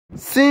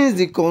Since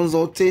the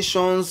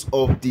consultations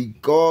of the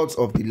gods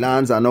of the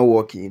lands are not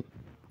working,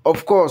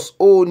 of course,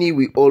 Oni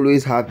will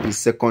always have his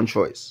second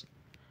choice.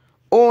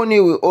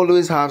 Oni will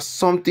always have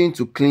something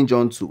to cling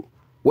on to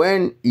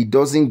when he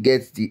doesn't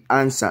get the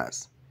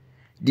answers,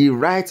 the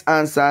right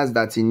answers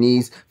that he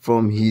needs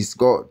from his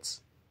gods.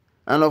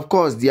 And of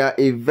course, there are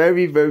a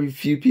very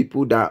few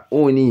people that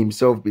Oni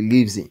himself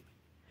believes in.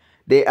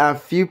 There are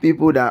few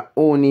people that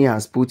Oni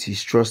has put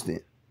his trust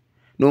in.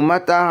 No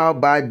matter how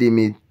bad they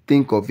may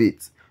think of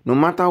it, no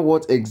matter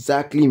what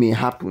exactly may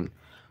happen,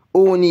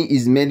 Oni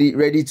is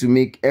ready to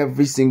make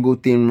every single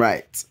thing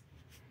right.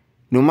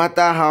 No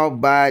matter how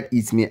bad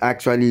it may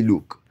actually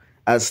look,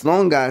 as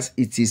long as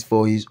it is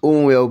for his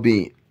own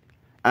well-being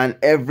and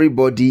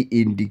everybody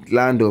in the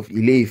land of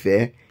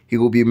Ile-Ife, he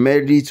will be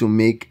ready to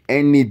make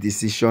any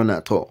decision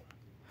at all.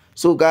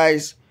 So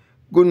guys,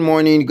 good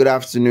morning, good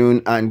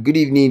afternoon, and good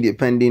evening,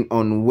 depending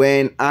on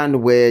when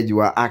and where you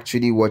are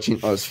actually watching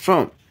us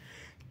from.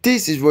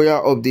 This is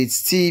Royal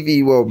Updates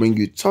TV, where we'll bring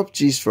you top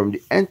gist from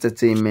the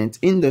entertainment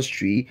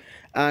industry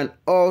and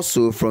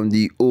also from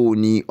the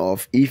Ooni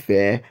of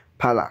Ife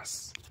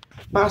Palace.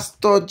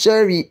 Pastor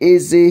Jerry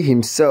Eze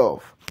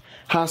himself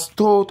has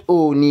told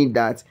Ooni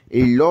that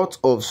a lot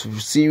of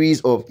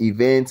series of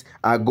events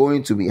are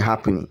going to be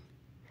happening.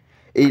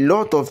 A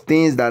lot of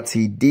things that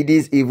he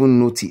didn't even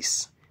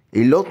notice,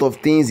 a lot of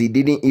things he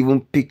didn't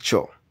even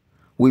picture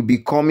will be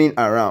coming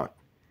around.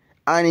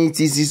 And it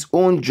is his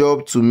own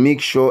job to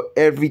make sure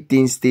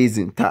everything stays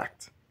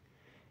intact.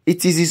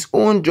 It is his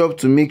own job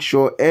to make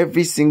sure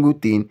every single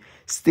thing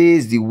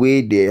stays the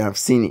way they have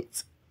seen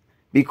it.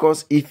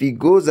 Because if he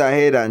goes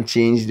ahead and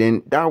change,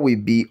 then that will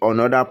be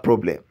another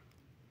problem.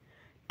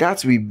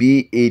 That will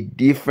be a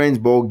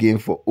different ball game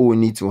for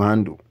Oni to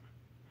handle.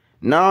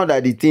 Now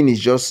that the thing is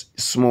just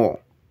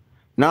small,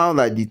 now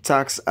that the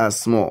tasks are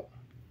small,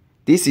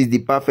 this is the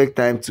perfect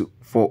time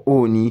for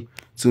Oni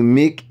to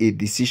make a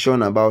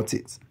decision about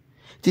it.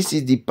 This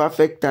is the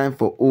perfect time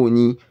for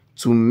Oni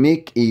to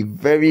make a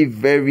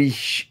very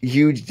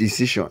huge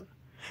decision.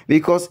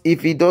 Because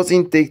if he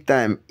doesn't take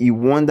time, he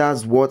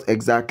wonders what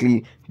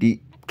exactly the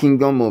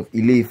kingdom of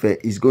Ile-Ife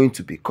is going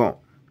to become.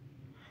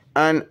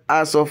 And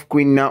as of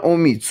Queen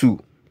Naomi too,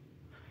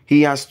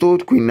 he has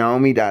told Queen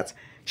Naomi that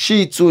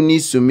she too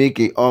needs to make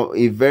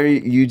a very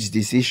huge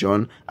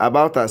decision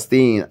about her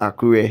staying in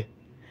Akure.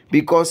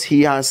 Because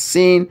he has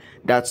seen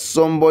that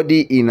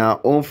somebody in her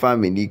own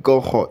family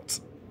got hurt.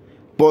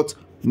 But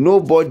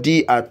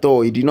nobody at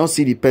all, he did not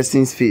see the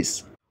person's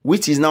face,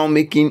 which is now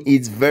making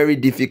it very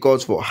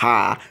difficult for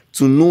her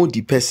to know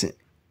the person.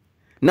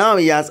 Now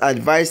he has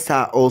advised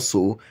her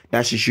also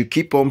that she should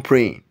keep on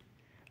praying.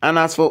 And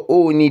as for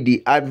Oni,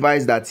 the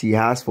advice that he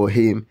has for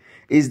him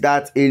is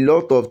that a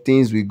lot of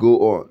things will go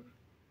on.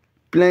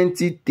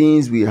 Plenty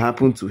things will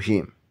happen to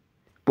him.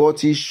 But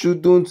he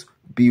shouldn't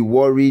be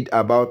worried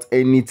about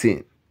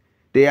anything.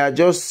 They are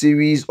just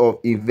series of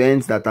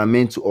events that are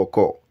meant to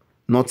occur,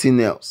 nothing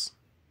else.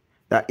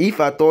 That if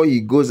at all he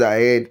goes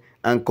ahead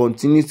and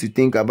continues to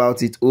think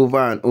about it over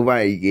and over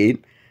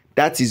again,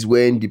 that is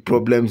when the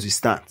problems will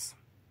start.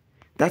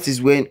 That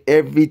is when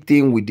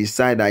everything will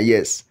decide that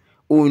yes,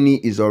 Oni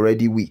is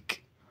already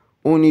weak.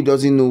 Oni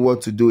doesn't know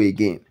what to do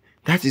again.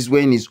 That is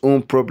when his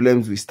own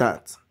problems will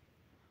start.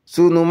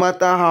 So no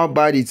matter how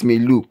bad it may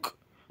look,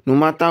 no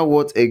matter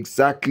what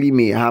exactly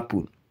may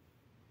happen,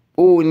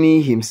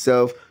 Oni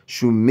himself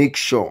should make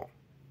sure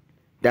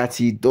that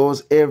he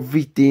does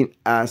everything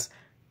as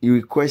he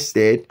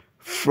requested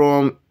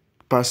from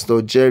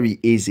Pastor Jerry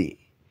Eze.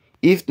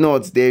 If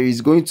not, there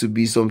is going to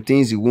be some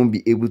things he won't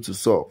be able to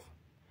solve.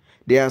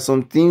 There are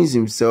some things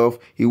himself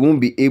he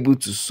won't be able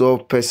to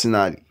solve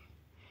personally.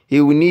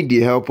 He will need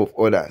the help of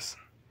others.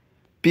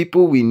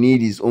 People will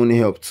need his own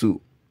help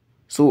too.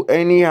 So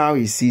anyhow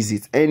he sees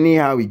it,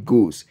 anyhow it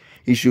goes,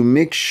 he should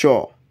make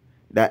sure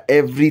that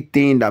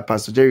everything that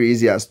Pastor Jerry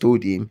Eze has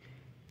told him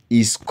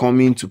is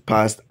coming to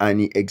pass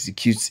and he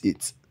executes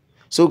it.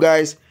 So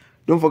guys,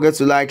 don't forget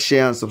to like,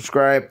 share, and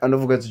subscribe. And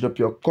don't forget to drop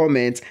your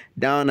comments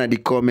down at the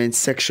comment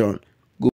section.